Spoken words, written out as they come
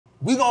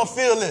We gonna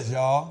feel this,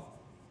 y'all.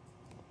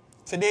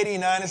 Today, the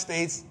United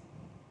States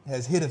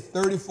has hit a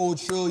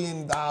 $34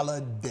 trillion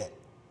debt.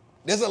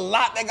 There's a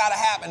lot that gotta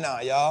happen now,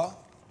 y'all.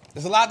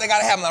 There's a lot that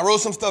gotta happen. I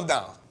wrote some stuff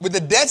down. With the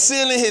debt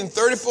ceiling hitting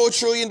 $34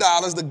 trillion,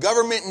 the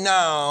government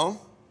now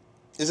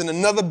is in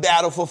another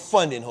battle for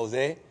funding,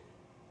 Jose.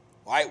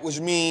 Right? Which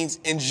means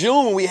in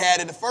June, when we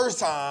had it the first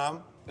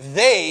time,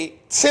 they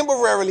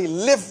temporarily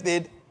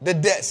lifted the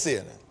debt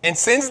ceiling. And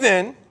since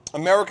then,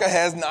 America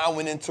has now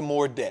went into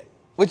more debt,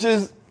 which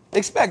is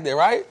expected,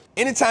 right?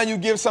 Anytime you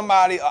give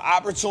somebody an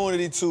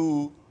opportunity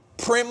to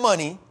print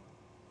money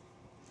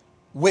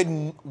with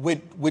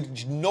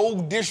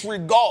no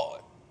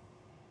disregard,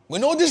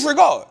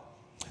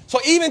 So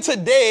even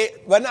today,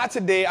 well, not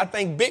today, I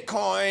think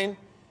Bitcoin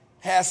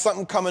has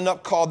something coming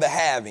up called the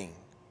halving,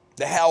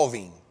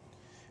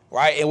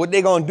 right? And what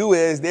they're going to do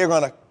is they're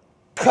going to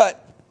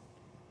cut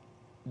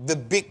the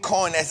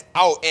Bitcoin that's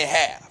out in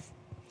half.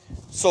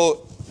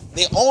 So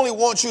they only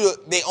want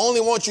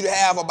to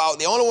have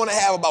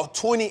about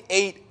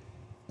 28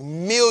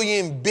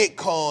 million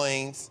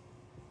Bitcoins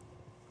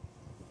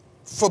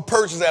for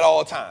purchase at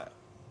all times.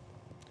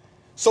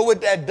 So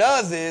what that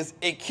does is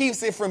it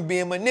keeps it from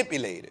being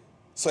manipulated.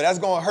 So that's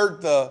going to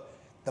hurt the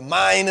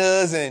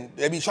miners, and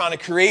they be trying to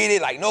create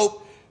it like,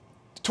 nope,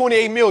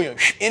 28 million.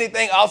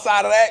 Anything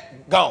outside of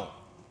that, gone.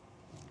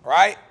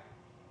 Right?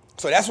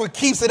 So that's what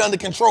keeps it under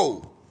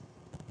control.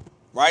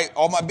 Right?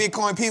 All my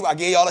Bitcoin people, I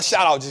gave y'all a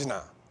shout out just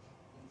now.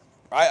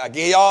 Right? I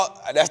gave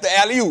y'all, that's the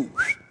alley-oop.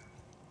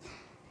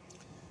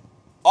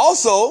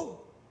 Also,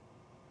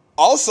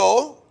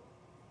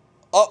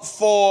 up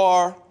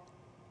for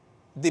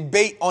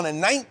debate on the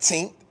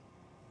 19th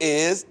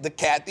is the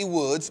Kathy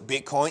Woods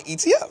Bitcoin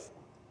ETF,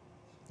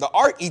 the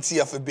ARK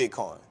ETF for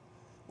Bitcoin,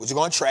 which is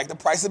going to track the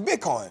price of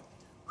Bitcoin.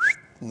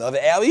 Another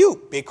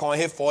alley-oop. Bitcoin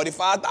hit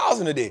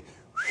 45,000 a day.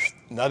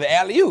 Another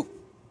alley-oop.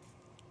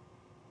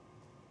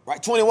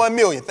 Right, 21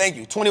 million. Thank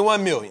you.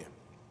 21 million.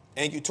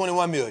 Thank you.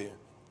 21 million.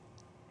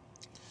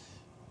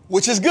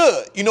 Which is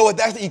good. You know what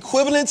that's the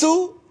equivalent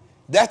to?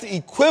 That's the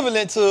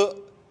equivalent to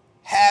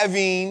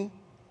having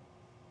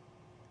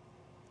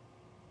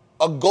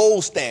a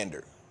gold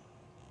standard.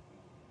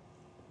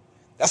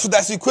 That's what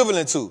that's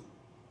equivalent to.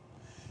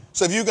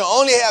 So if you can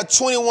only have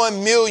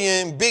 21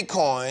 million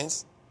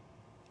Bitcoins,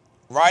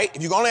 right?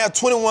 If you can only have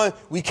 21,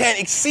 we can't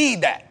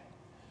exceed that,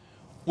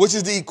 which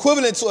is the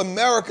equivalent to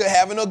America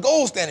having a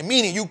gold standard,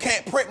 meaning you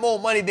can't print more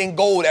money than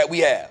gold that we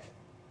have.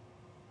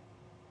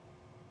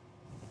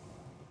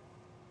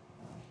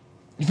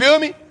 You feel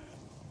me?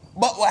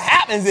 But what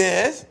happens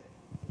is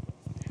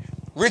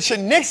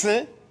Richard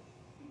Nixon,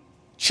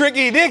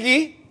 Tricky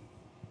Dicky,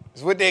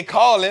 is what they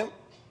call him,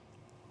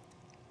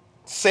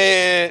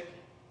 said,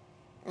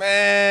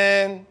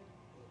 man,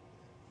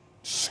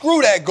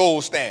 screw that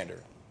gold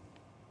standard.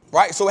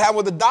 Right? So how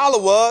what the dollar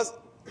was,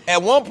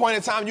 at one point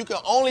in time, you can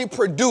only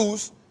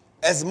produce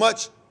as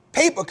much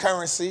paper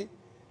currency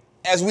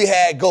as we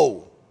had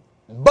gold.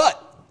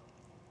 But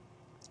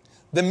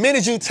the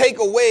minute you take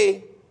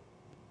away,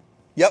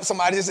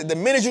 somebody just said, the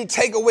minute you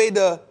take away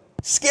the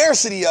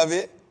scarcity of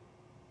it,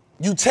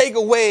 you take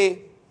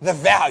away the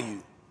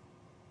value.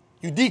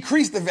 You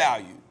decrease the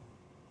value.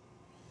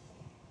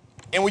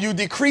 And when you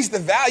decrease the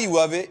value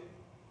of it,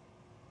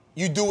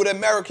 you do what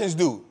Americans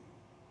do.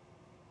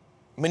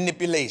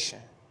 Manipulation.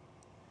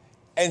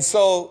 And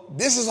so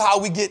this is how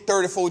we get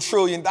 $34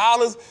 trillion,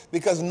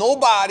 because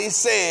nobody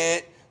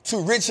said to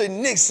Richard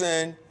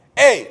Nixon,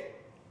 hey,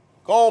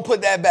 go on,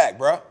 put that back,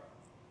 bro.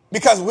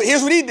 Because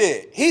here's what he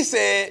did. He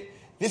said,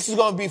 this is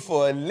going to be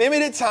for a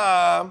limited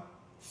time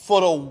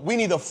we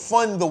need to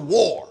fund the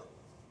war.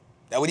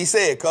 That's what he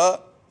said, cuz.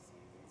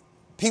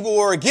 People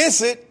were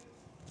against it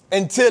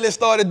until it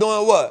started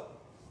doing what?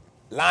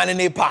 Lining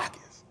their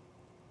pockets.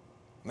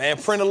 Man,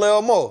 print a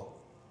little more.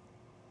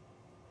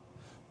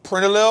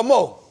 Print a little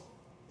more.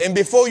 And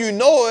before you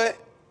know it,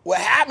 what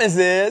happens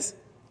is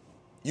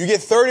you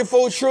get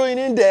 34 trillion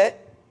in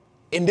debt,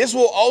 and this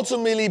will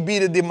ultimately be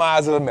the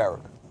demise of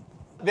America.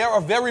 There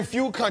are very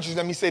few countries,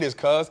 let me say this,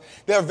 cuz,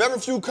 there are very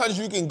few countries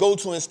you can go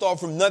to and start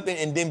from nothing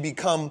and then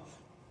become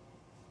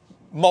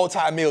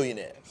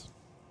multimillionaires.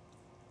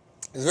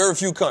 There's very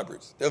few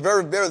countries. There's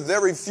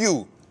very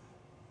few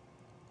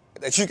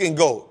that you can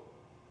go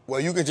where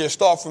you can just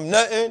start from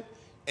nothing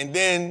and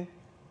then,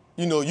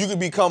 you can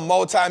become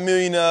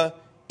multimillionaire,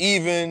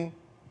 even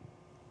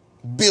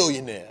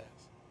billionaires.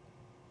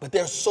 But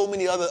there's so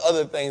many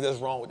other things that's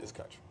wrong with this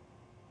country.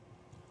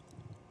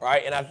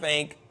 Right? And I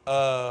think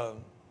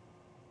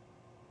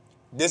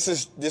this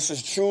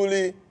is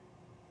truly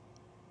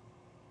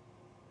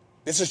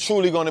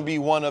going to be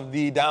one of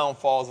the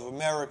downfalls of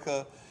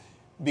America,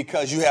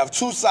 because you have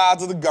two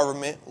sides of the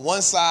government,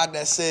 one side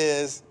that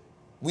says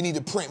we need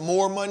to print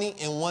more money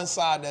and one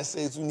side that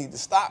says we need to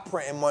stop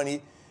printing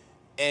money,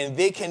 and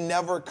they can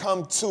never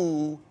come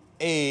to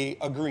an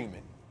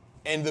agreement.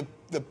 And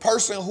the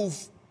person who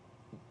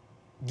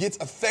gets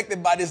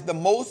affected by this the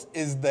most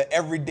is the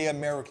everyday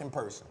American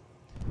person.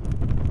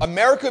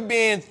 America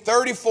being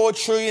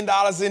 $34 trillion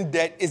in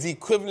debt is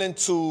equivalent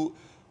to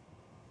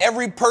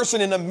every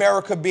person in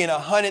America being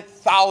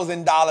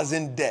 $100,000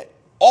 in debt,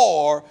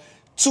 or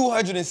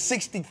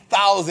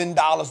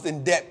 $260,000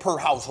 in debt per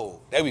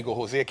household. There we go,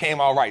 Jose. It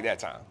came out right that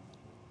time.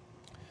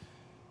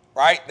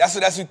 Right? That's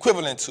what that's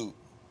equivalent to.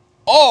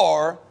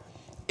 Or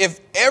if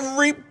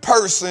every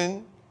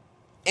person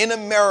in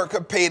America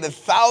paid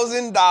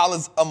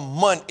 $1,000 a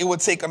month, it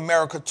would take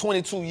America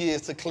 22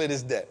 years to clear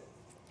this debt.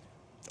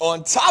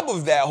 On top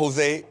of that,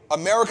 Jose,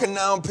 America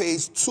now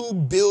pays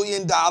 $2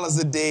 billion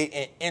a day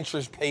in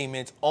interest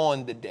payments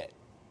on the debt.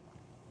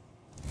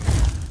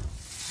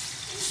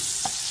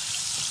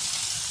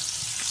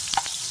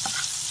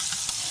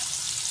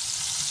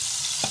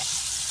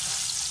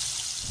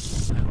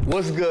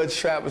 What's good,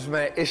 trappers,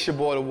 man? It's your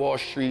boy, the Wall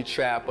Street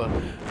Trapper.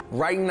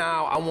 Right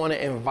now, I want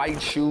to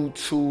invite you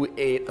to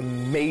an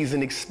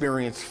amazing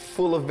experience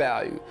full of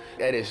value.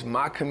 That is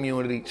my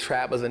community,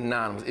 Trappers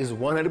Anonymous. It's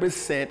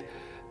 100%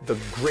 the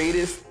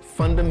greatest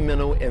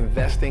fundamental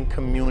investing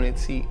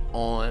community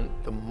on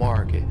the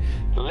market.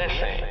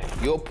 Listen,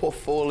 your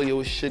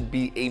portfolio should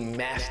be a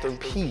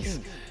masterpiece.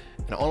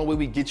 And the only way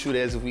we get you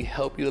there is if we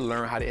help you to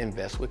learn how to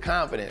invest with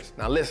confidence.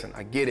 Now listen,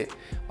 I get it.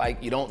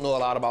 Like, you don't know a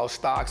lot about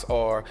stocks,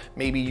 or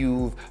maybe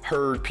you've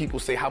heard people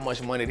say how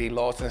much money they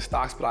lost in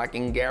stocks, but I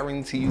can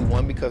guarantee you,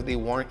 one, because they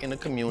weren't in the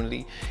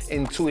community,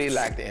 and two, they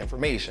lack the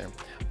information.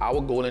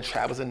 Our goal in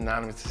Trappers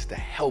Anonymous is to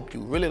help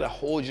you, really to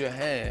hold your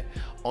hand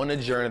on the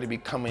journey to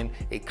becoming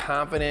a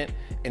confident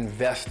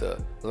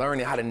investor,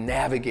 learning how to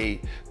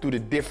navigate through the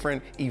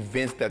different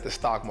events that the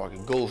stock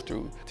market goes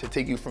through to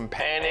take you from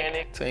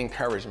panic to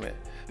encouragement.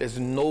 There's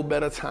no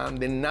better time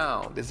than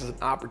now. This is an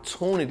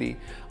opportunity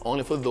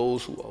only for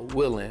those who are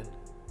willing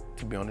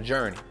to be on the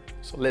journey.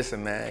 So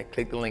listen, man,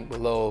 click the link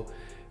below.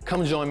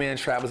 Come join me in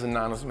Trappers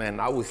Anonymous,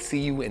 man. I will see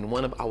you in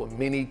one of our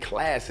many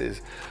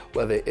classes,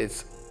 whether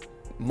it's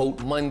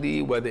Moat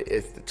Monday, whether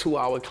it's the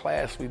 2-hour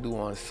class we do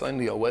on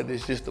Sunday, or whether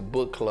it's just a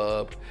book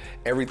club.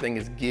 Everything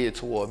is geared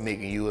toward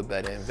making you a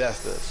better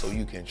investor so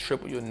you can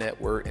triple your net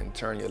worth and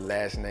turn your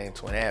last name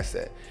to an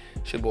asset.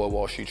 It's your boy,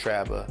 Wall Street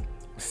Trapper.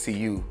 See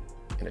you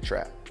in the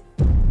trap.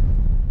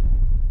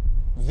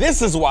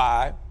 This is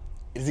why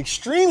it is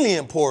extremely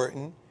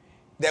important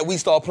that we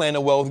start playing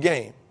the wealth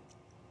game.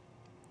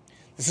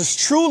 This is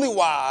truly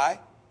why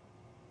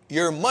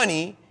your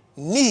money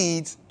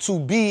needs to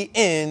be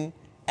in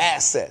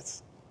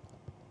assets.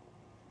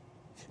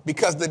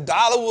 Because the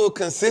dollar will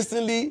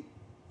consistently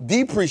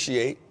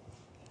depreciate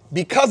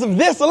because of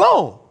this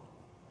alone.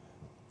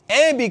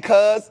 And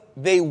because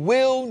they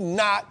will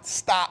not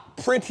stop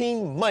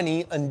printing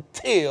money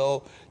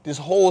until this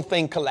whole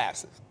thing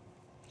collapses.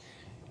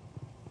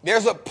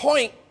 There's a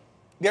point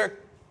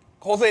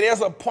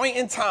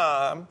in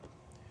time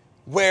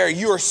where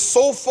you're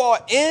so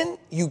far in,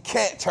 you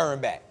can't turn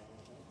back.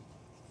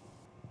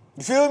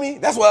 You feel me?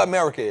 That's what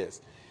America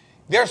is.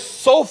 They're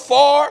so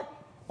far,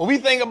 when we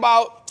think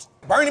about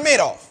Bernie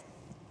Madoff,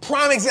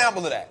 prime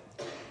example of that.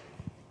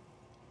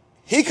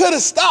 He could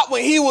have stopped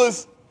when he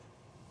was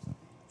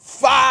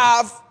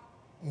 5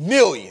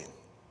 million,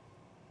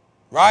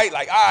 right?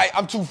 Like, all right,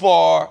 I'm too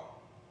far.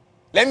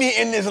 Let me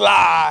end this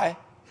lie.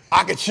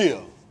 I could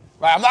chill,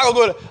 right? I'm not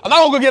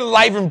gonna go get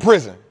life in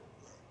prison,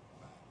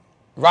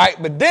 right?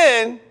 But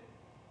then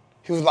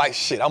he was like,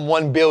 shit, I'm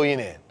 1 billion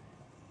in.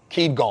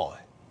 Keep going.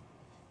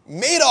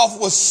 Madoff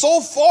was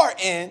so far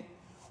in,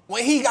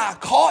 when he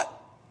got caught,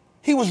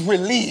 he was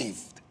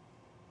relieved.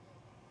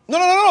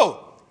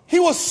 No.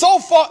 He was so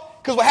far,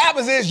 because what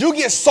happens is you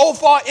get so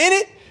far in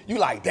it, you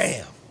like,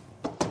 damn.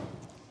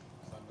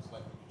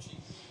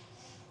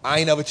 I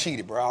ain't never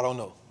cheated, bro. I don't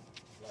know.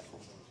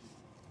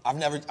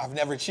 I've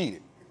never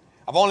cheated.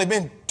 I've only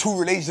been 2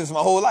 relationships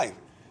my whole life.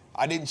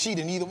 I didn't cheat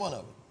in either one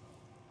of them.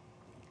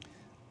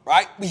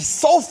 Right? We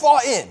so far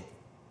in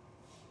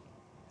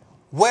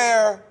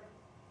where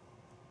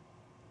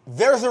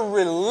there's a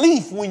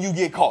relief when you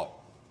get caught.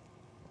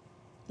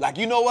 Like,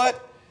 you know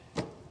what?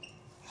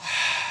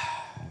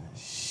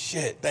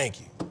 Shit, thank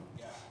you.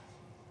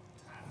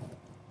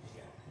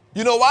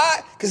 You know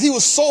why? Because he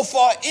was so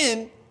far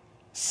in,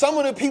 some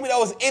of the people that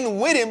was in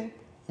with him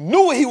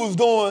knew what he was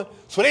doing,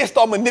 so they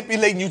start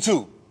manipulating you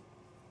too.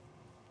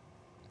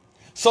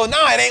 So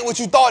now it ain't what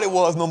you thought it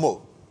was no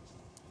more.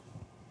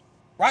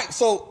 Right?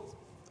 So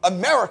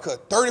America,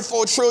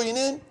 34 trillion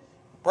in,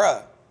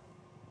 bruh,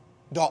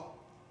 dog,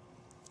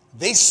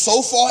 they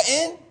so far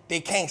in, they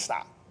can't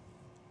stop.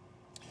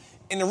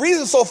 And the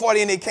reason so far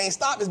in they can't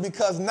stop is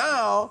because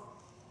now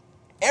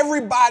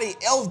everybody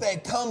else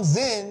that comes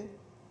in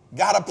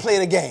gotta play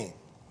the game.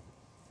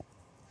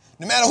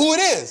 No matter who it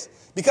is,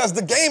 because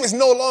the game is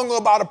no longer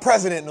about a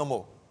president no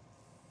more.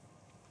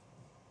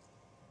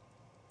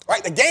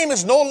 Right? The game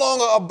is no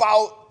longer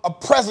about a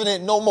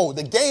president no more.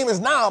 The game is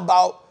now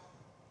about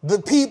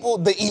the people,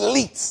 the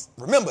elites.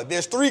 Remember,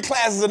 there's 3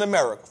 classes in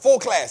America, 4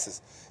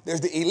 classes.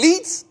 There's the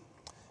elites,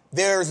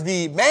 there's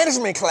the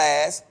management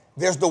class,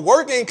 there's the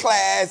working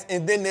class,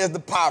 and then there's the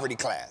poverty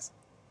class.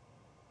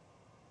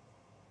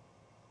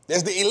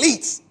 There's the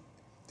elites.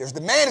 There's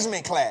the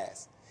management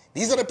class.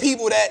 These are the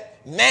people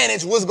that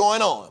manage what's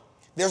going on.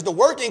 There's the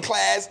working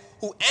class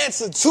who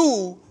answer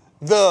to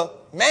the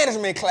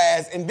management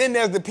class, and then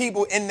there's the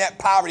people in that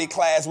poverty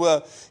class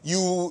where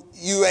you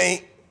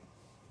ain't,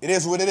 it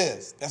is what it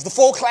is. That's the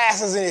 4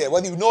 classes in here,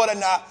 whether you know it or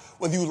not,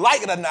 whether you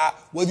like it or not,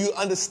 whether you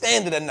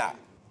understand it or not.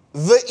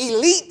 The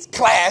elite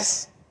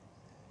class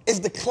is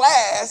the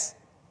class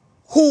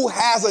who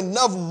has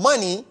enough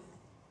money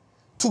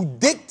to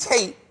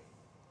dictate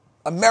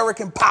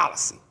American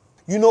policy.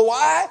 You know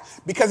why?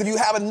 Because if you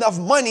have enough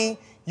money,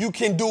 you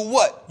can do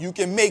what? You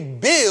can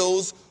make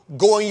bills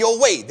going your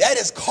way. That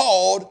is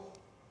called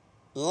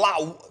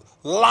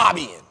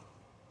lobbying,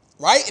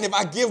 right? And if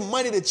I give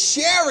money to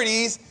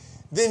charities,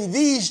 then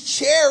these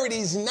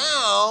charities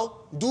now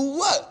do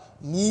what?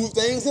 Move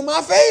things in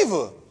my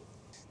favor.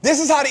 This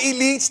is how the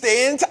elite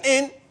stay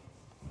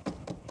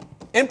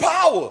in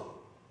power.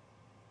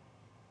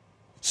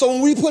 So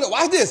when we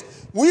watch this,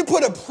 we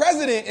put a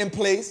president in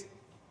place,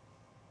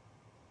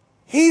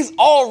 he's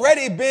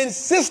already been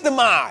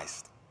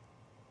systemized.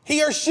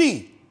 He or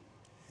she.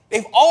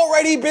 They've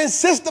already been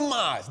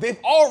systemized. They've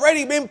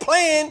already been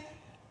playing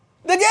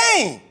the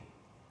game.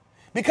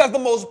 Because the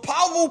most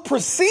powerful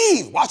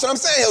perceived, watch what I'm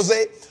saying,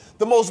 Jose,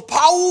 the most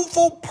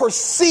powerful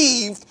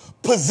perceived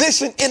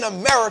position in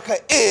America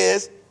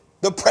is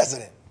the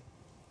president.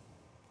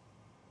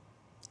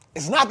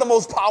 It's not the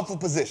most powerful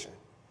position.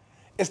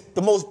 It's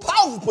the most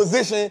powerful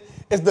position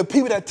is the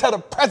people that tell the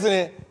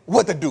president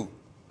what to do.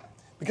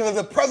 Because if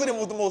the president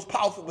was the most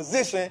powerful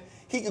position,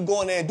 he could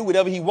go in there and do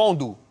whatever he won't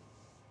do.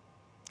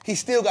 He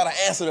still got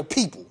to answer the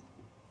people.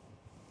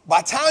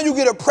 By the time you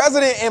get a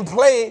president in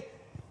play,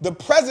 the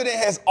president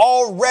has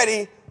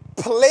already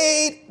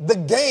played the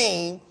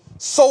game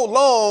so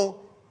long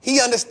he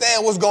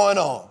understands what's going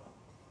on.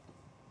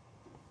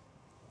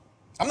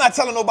 I'm not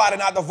telling nobody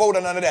not to vote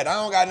or none of that. I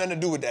don't got nothing to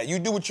do with that. You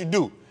do what you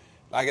do.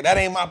 Like, that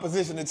ain't my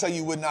position to tell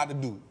you what not to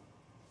do.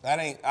 That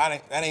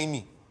ain't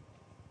me.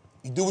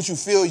 You do what you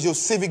feel is your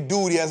civic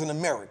duty as an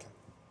American.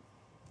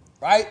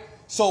 Right?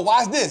 So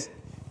watch this.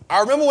 I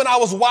remember when I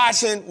was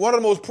watching one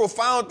of the most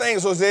profound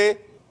things, Jose,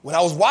 when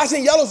I was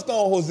watching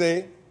Yellowstone,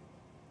 Jose,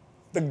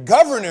 the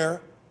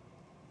governor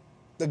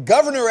at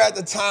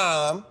the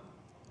time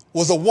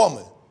was a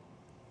woman.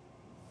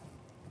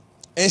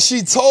 And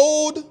she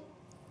told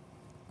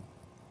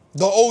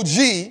the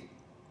OG,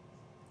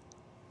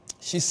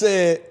 she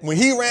said, when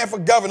he ran for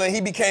governor,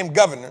 he became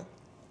governor,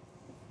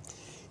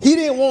 he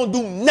didn't want to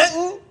do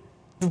nothing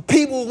the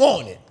people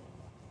wanted,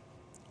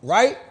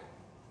 right?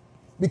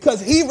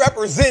 Because he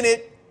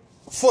represented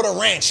for the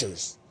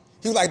ranchers.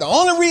 He was like, the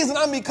only reason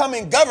I'm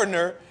becoming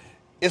governor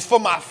is for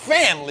my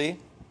family,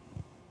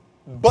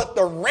 but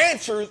the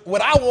ranchers,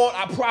 what I want,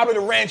 probably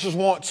the ranchers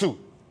want too.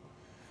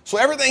 So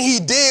everything he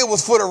did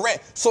was for the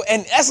ranch. So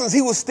in essence,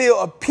 he was still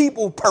a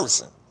people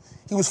person.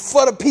 He was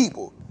for the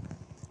people.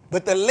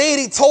 But the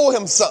lady told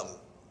him something.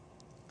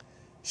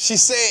 She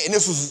said, and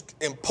this was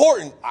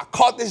important, I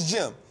caught this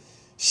gem.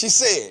 She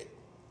said,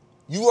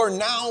 you are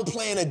now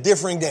playing a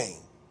different game.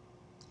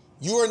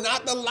 You are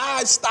not the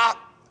livestock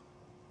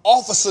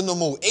officer no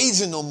more,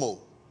 agent no more.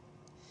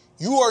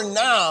 You are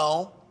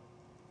now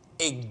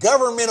a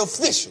government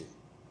official.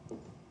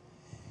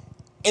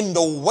 And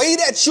the way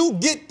that you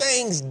get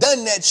things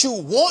done that you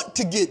want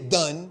to get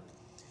done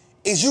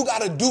is you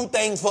got to do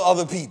things for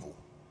other people.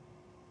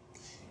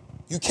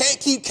 You can't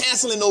keep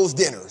canceling those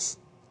dinners.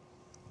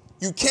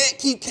 You can't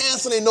keep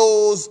canceling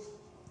those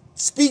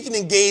speaking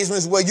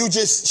engagements where you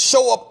just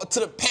show up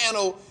to the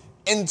panel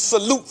and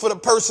salute for the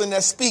person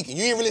that's speaking.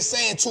 You ain't really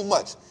saying too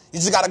much. You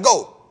just got to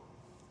go.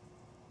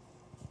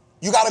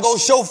 You got to go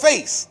show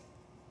face.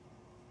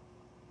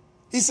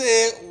 He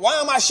said, why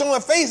am I showing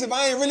face if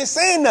I ain't really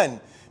saying nothing?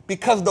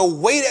 Because the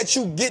way that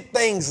you get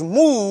things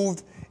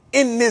moved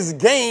in this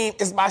game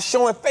is by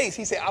showing face.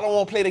 He said, I don't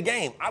want to play the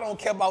game. I don't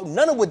care about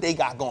none of what they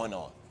got going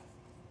on.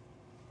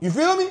 You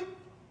feel me?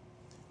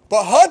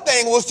 But her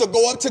thing was to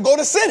go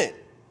to Senate.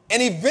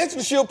 And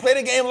eventually she'll play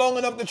the game long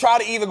enough to try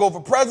to either go for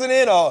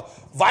president or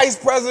vice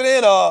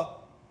president or,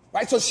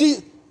 right? So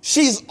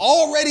she's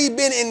already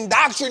been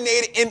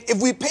indoctrinated. And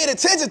if we paid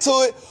attention to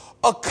it,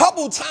 a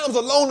couple times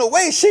along the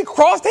way, she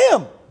crossed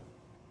him.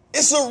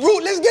 It's a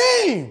rootless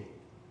game.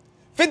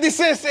 50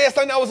 Cent said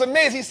something that was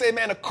amazing. He said,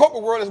 man, the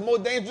corporate world is more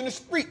dangerous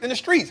than the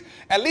streets.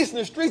 At least in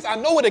the streets, I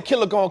know where the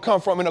killer going to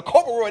come from. In the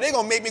corporate world, they're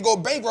going to make me go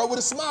bankrupt with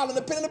a smile and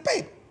a pen and a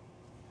paper.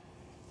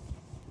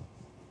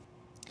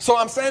 So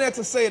I'm saying that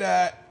to say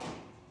that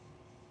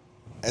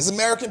as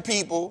American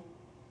people,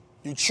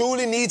 you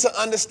truly need to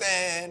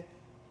understand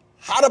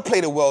how to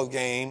play the wealth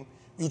game.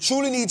 You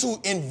truly need to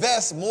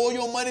invest more of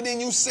your money than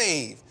you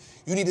save.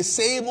 You need to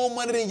save more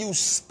money than you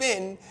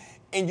spend,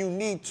 and you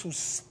need to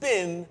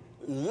spend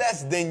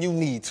less than you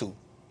need to.